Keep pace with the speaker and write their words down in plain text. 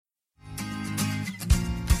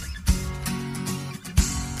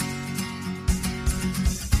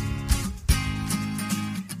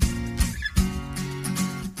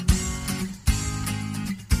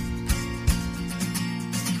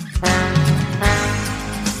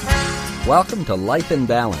Welcome to Life in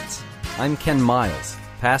Balance. I'm Ken Miles,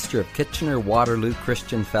 pastor of Kitchener-Waterloo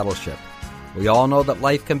Christian Fellowship. We all know that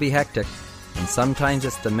life can be hectic, and sometimes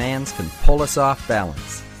its demands can pull us off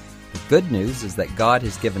balance. The good news is that God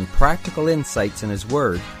has given practical insights in His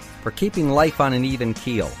Word for keeping life on an even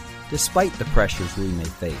keel, despite the pressures we may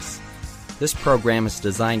face. This program is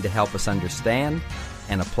designed to help us understand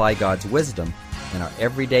and apply God's wisdom in our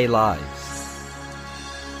everyday lives.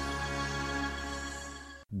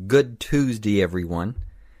 Good Tuesday, everyone.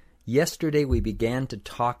 Yesterday we began to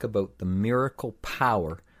talk about the miracle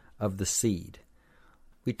power of the seed.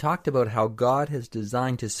 We talked about how God has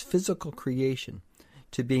designed His physical creation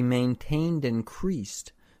to be maintained and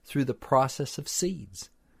increased through the process of seeds.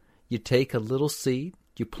 You take a little seed,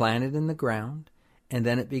 you plant it in the ground, and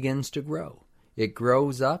then it begins to grow. It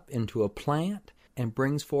grows up into a plant and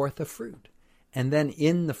brings forth a fruit. And then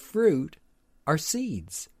in the fruit are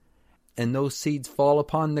seeds. And those seeds fall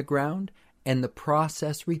upon the ground, and the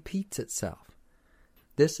process repeats itself.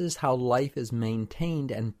 This is how life is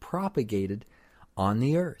maintained and propagated on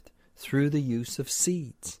the earth, through the use of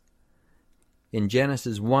seeds. In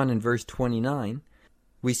Genesis 1 and verse 29,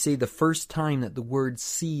 we see the first time that the word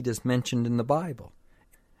seed is mentioned in the Bible.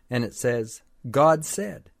 And it says, God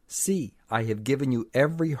said, "See, I have given you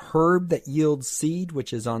every herb that yields seed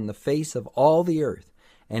which is on the face of all the earth,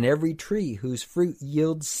 and every tree whose fruit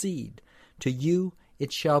yields seed. To you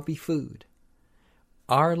it shall be food."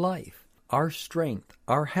 Our life, our strength,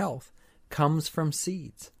 our health comes from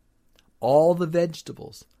seeds. All the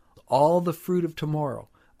vegetables, all the fruit of tomorrow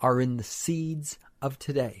are in the seeds of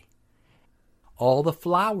today. All the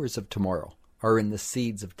flowers of tomorrow are in the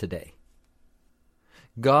seeds of today.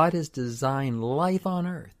 God has designed life on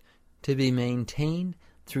earth to be maintained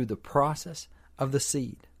through the process of the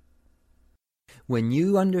seed. When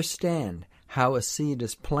you understand how a seed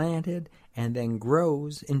is planted and then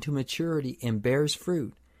grows into maturity and bears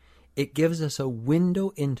fruit, it gives us a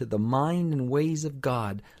window into the mind and ways of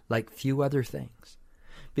God like few other things.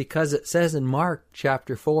 Because it says in Mark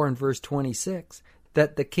chapter 4 and verse 26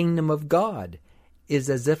 that the kingdom of God is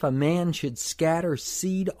as if a man should scatter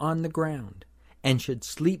seed on the ground, and should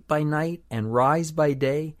sleep by night and rise by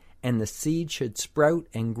day, and the seed should sprout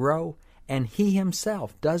and grow, and he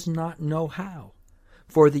himself does not know how.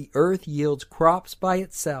 For the earth yields crops by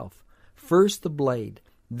itself, first the blade,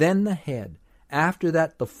 then the head, after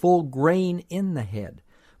that the full grain in the head.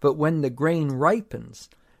 But when the grain ripens,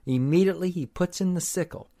 immediately he puts in the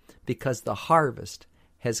sickle, because the harvest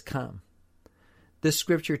has come. This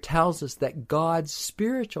scripture tells us that God's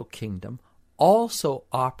spiritual kingdom also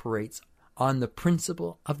operates on the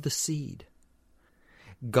principle of the seed.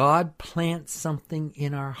 God plants something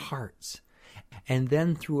in our hearts, and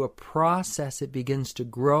then through a process it begins to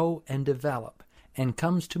grow and develop and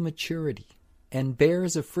comes to maturity and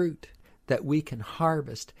bears a fruit that we can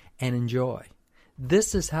harvest and enjoy.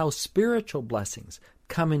 This is how spiritual blessings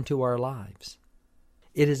come into our lives.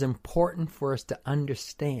 It is important for us to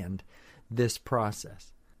understand this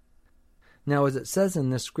process. Now, as it says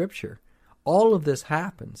in this scripture, all of this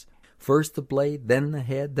happens. First the blade, then the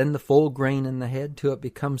head, then the full grain in the head till it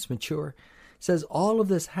becomes mature. It says all of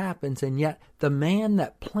this happens, and yet the man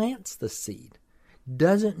that plants the seed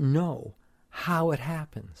doesn't know how it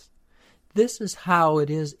happens. This is how it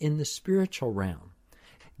is in the spiritual realm.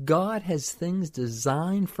 God has things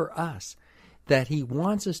designed for us that He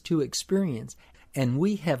wants us to experience, and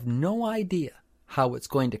we have no idea how it's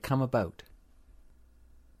going to come about.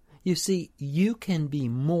 You see, you can be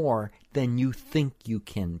more than you think you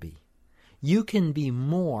can be. You can be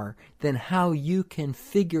more than how you can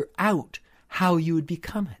figure out how you would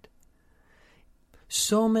become it.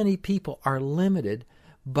 So many people are limited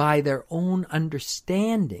by their own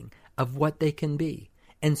understanding of what they can be.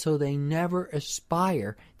 And so they never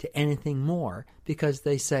aspire to anything more because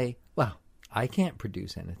they say, well, I can't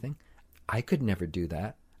produce anything. I could never do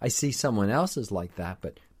that. I see someone else is like that,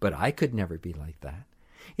 but I could never be like that.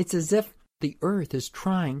 It's as if the earth is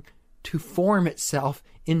trying to form itself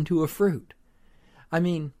into a fruit. I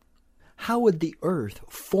mean, how would the earth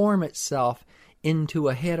form itself into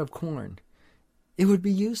a head of corn? It would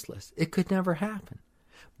be useless. It could never happen.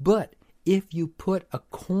 But if you put a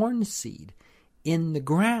corn seed in the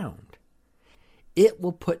ground, it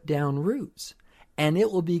will put down roots and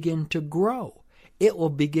it will begin to grow. It will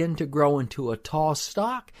begin to grow into a tall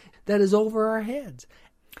stalk that is over our heads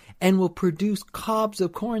and will produce cobs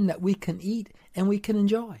of corn that we can eat and we can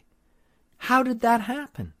enjoy. How did that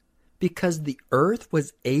happen? Because the earth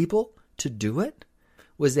was able to do it?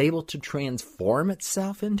 Was able to transform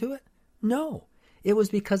itself into it? No. It was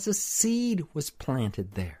because a seed was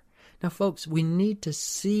planted there. Now, folks, we need to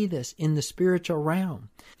see this in the spiritual realm.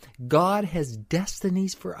 God has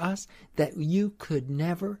destinies for us that you could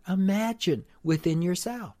never imagine within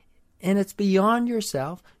yourself. And it's beyond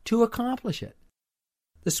yourself to accomplish it.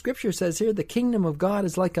 The scripture says here, the kingdom of God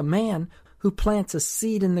is like a man who plants a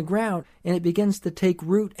seed in the ground and it begins to take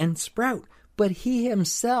root and sprout, but he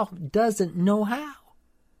himself doesn't know how.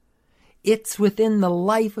 It's within the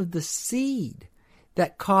life of the seed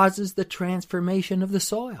that causes the transformation of the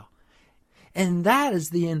soil. And that is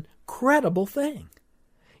the incredible thing.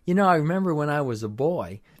 You know, I remember when I was a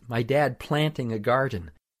boy, my dad planting a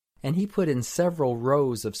garden, and he put in several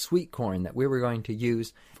rows of sweet corn that we were going to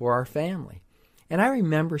use for our family. And I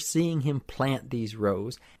remember seeing him plant these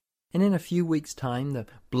rows, and in a few weeks' time, the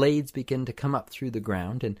blades began to come up through the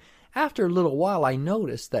ground, and after a little while, I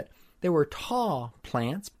noticed that there were tall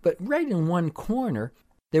plants, but right in one corner,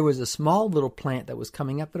 there was a small little plant that was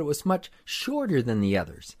coming up, but it was much shorter than the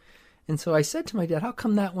others. And so I said to my dad, how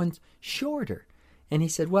come that one's shorter? And he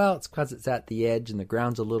said, well, it's because it's at the edge and the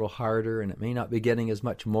ground's a little harder and it may not be getting as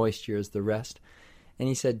much moisture as the rest. And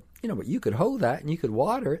he said, but you could hoe that and you could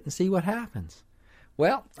water it and see what happens.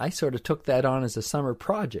 Well, I sort of took that on as a summer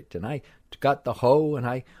project, and I got the hoe and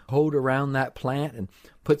I hoed around that plant and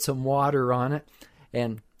put some water on it.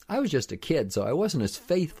 And I was just a kid, so I wasn't as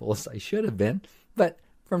faithful as I should have been. But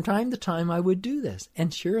from time to time I would do this,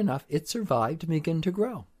 and sure enough, it survived and began to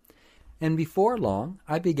grow. And before long,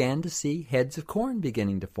 I began to see heads of corn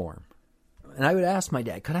beginning to form. And I would ask my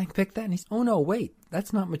dad, could I pick that? And he said, oh no, wait,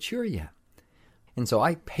 that's not mature yet. And so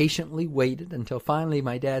I patiently waited until finally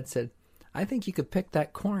my dad said, I think you could pick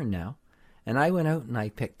that corn now. And I went out and I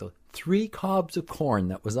picked the 3 cobs of corn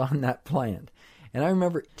that was on that plant. And I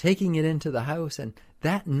remember taking it into the house and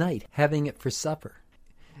that night having it for supper.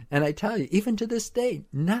 And I tell you, even to this day,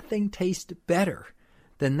 nothing tastes better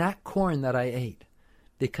than that corn that I ate,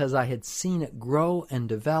 because I had seen it grow and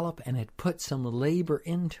develop and had put some labor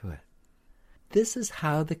into it. This is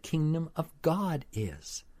how the kingdom of God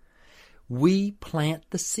is. We plant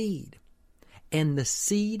the seed, and the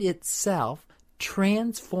seed itself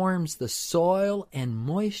transforms the soil and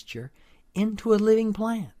moisture into a living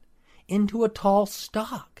plant, into a tall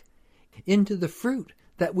stalk, into the fruit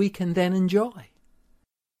that we can then enjoy.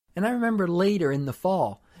 And I remember later in the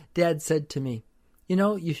fall, Dad said to me,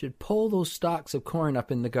 you should pull those stalks of corn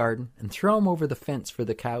up in the garden and throw them over the fence for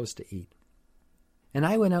the cows to eat. And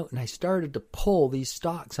I went out and I started to pull these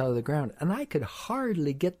stalks out of the ground, and I could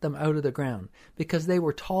hardly get them out of the ground because they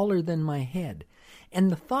were taller than my head. And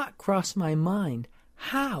the thought crossed my mind,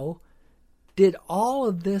 how did all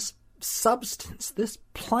of this substance, this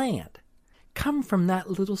plant, come from that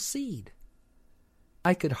little seed?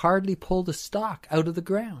 I could hardly pull the stalk out of the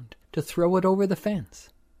ground to throw it over the fence.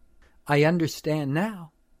 I understand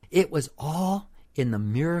now. It was all in the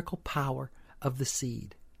miracle power of the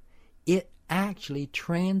seed. It actually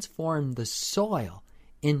transformed the soil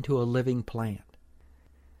into a living plant.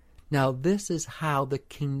 Now, this is how the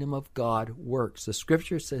kingdom of God works. The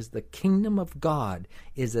scripture says the kingdom of God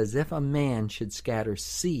is as if a man should scatter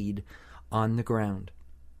seed on the ground.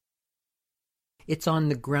 It's on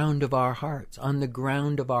the ground of our hearts, on the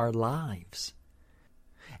ground of our lives.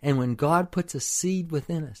 And when God puts a seed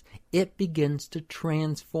within us, it begins to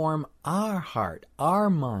transform our heart, our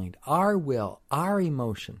mind, our will, our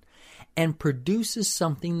emotion, and produces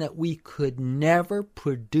something that we could never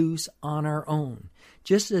produce on our own.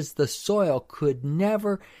 Just as the soil could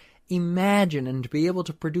never imagine and be able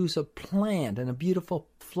to produce a plant and a beautiful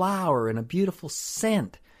flower and a beautiful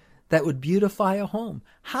scent that would beautify a home.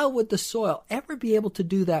 How would the soil ever be able to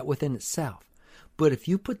do that within itself? But if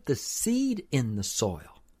you put the seed in the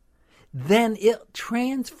soil, then it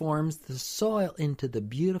transforms the soil into the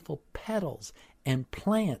beautiful petals and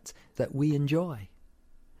plants that we enjoy.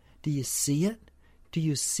 Do you see it? Do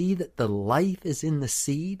you see that the life is in the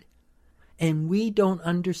seed? And we don't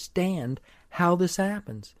understand how this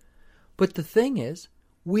happens. But the thing is,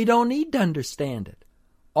 we don't need to understand it.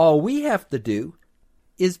 All we have to do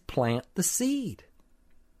is plant the seed.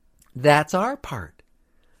 That's our part,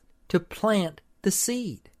 to plant the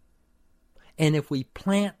seed. And if we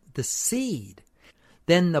plant the seed,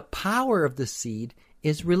 then the power of the seed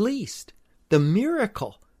is released. The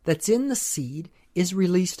miracle that's in the seed is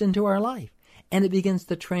released into our life, and it begins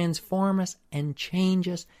to transform us and change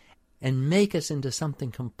us and make us into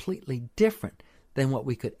something completely different than what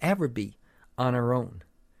we could ever be on our own.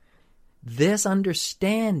 This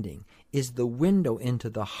understanding is the window into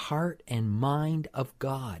the heart and mind of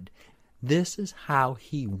God. This is how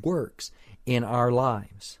He works in our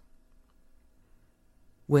lives.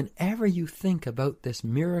 Whenever you think about this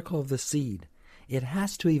miracle of the seed it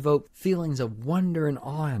has to evoke feelings of wonder and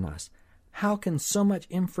awe in us. How can so much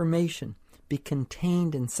information be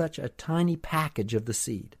contained in such a tiny package of the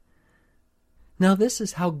seed? Now this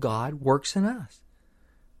is how God works in us.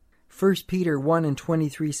 1 Peter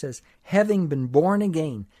 1:23 says, having been born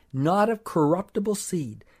again, not of corruptible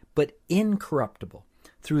seed, but incorruptible,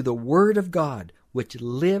 through the word of God, which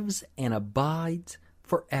lives and abides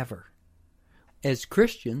forever. As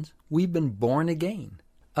Christians, we've been born again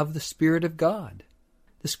of the Spirit of God.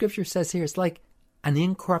 The scripture says here, it's like an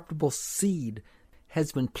incorruptible seed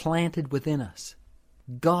has been planted within us.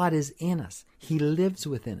 God is in us. He lives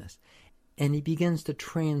within us. And He begins to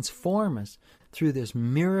transform us through this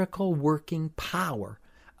miracle-working power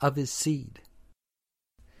of His seed.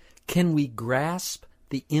 Can we grasp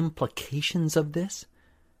the implications of this?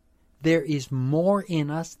 There is more in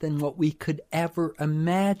us than what we could ever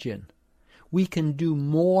imagine. We can do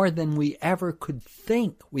more than we ever could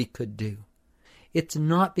think we could do. It's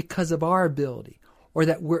not because of our ability or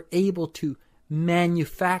that we're able to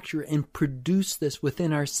manufacture and produce this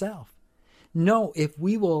within ourselves. No, if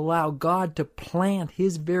we will allow God to plant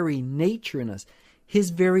His very nature in us, His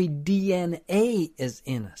very DNA is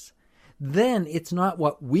in us, then it's not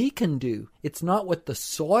what we can do, it's not what the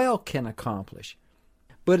soil can accomplish,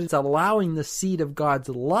 but it's allowing the seed of God's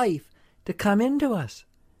life to come into us.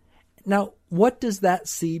 Now, what does that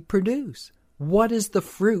seed produce? What is the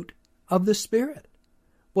fruit of the Spirit?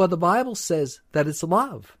 Well, the Bible says that it's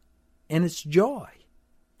love, and it's joy,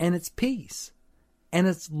 and it's peace, and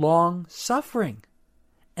it's long-suffering,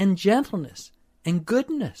 and gentleness, and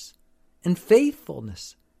goodness, and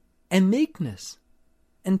faithfulness, and meekness,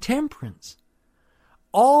 and temperance.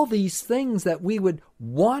 All these things that we would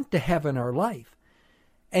want to have in our life,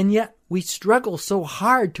 and yet we struggle so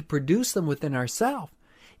hard to produce them within ourselves.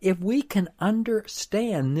 If we can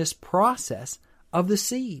understand this process of the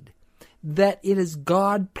seed, that it is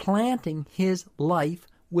God planting His life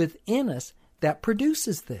within us that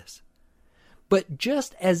produces this. But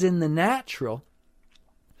just as in the natural,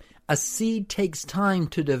 a seed takes time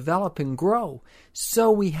to develop and grow, so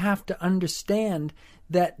we have to understand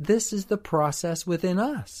that this is the process within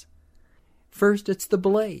us. First it's the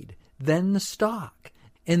blade, then the stalk,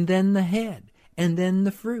 and then the head, and then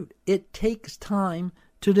the fruit. It takes time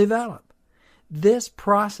to develop. This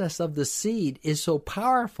process of the seed is so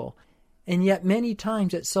powerful, and yet many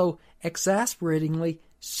times it's so exasperatingly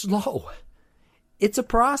slow. It's a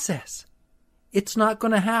process. It's not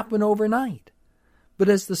going to happen overnight. But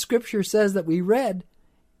as the scripture says that we read,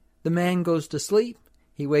 the man goes to sleep,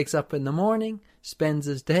 he wakes up in the morning, spends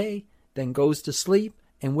his day, then goes to sleep,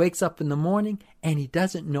 and wakes up in the morning, and he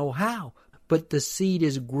doesn't know how, but the seed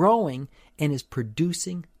is growing and is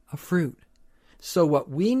producing a fruit. So what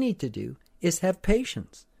we need to do is have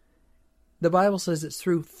patience. The Bible says it's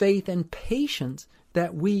through faith and patience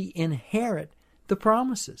that we inherit the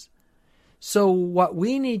promises. So what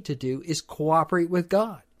we need to do is cooperate with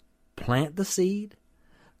God. Plant the seed,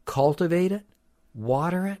 cultivate it,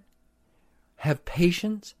 water it, have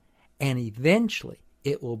patience, and eventually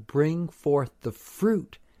it will bring forth the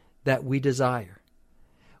fruit that we desire.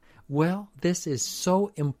 Well, this is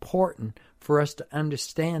so important for us to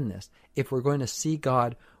understand this if we're going to see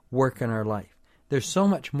God work in our life. There's so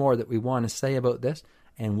much more that we want to say about this,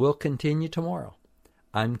 and we'll continue tomorrow.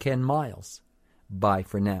 I'm Ken Miles. Bye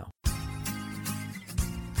for now.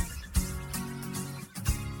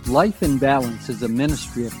 Life in Balance is a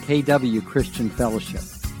ministry of KW Christian Fellowship.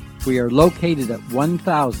 We are located at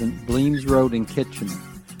 1000 Bleams Road in Kitchener.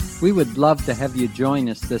 We would love to have you join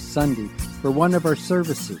us this Sunday for one of our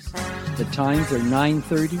services. The times are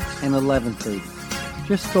 9:30 and 11:30.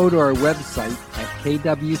 Just go to our website at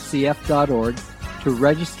kwcf.org to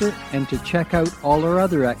register and to check out all our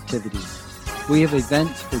other activities. We have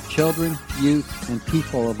events for children, youth, and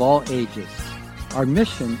people of all ages. Our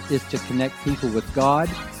mission is to connect people with God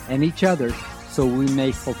and each other so we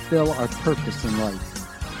may fulfill our purpose in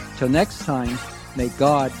life. Till next time, may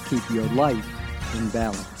God keep your life in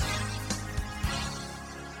balance.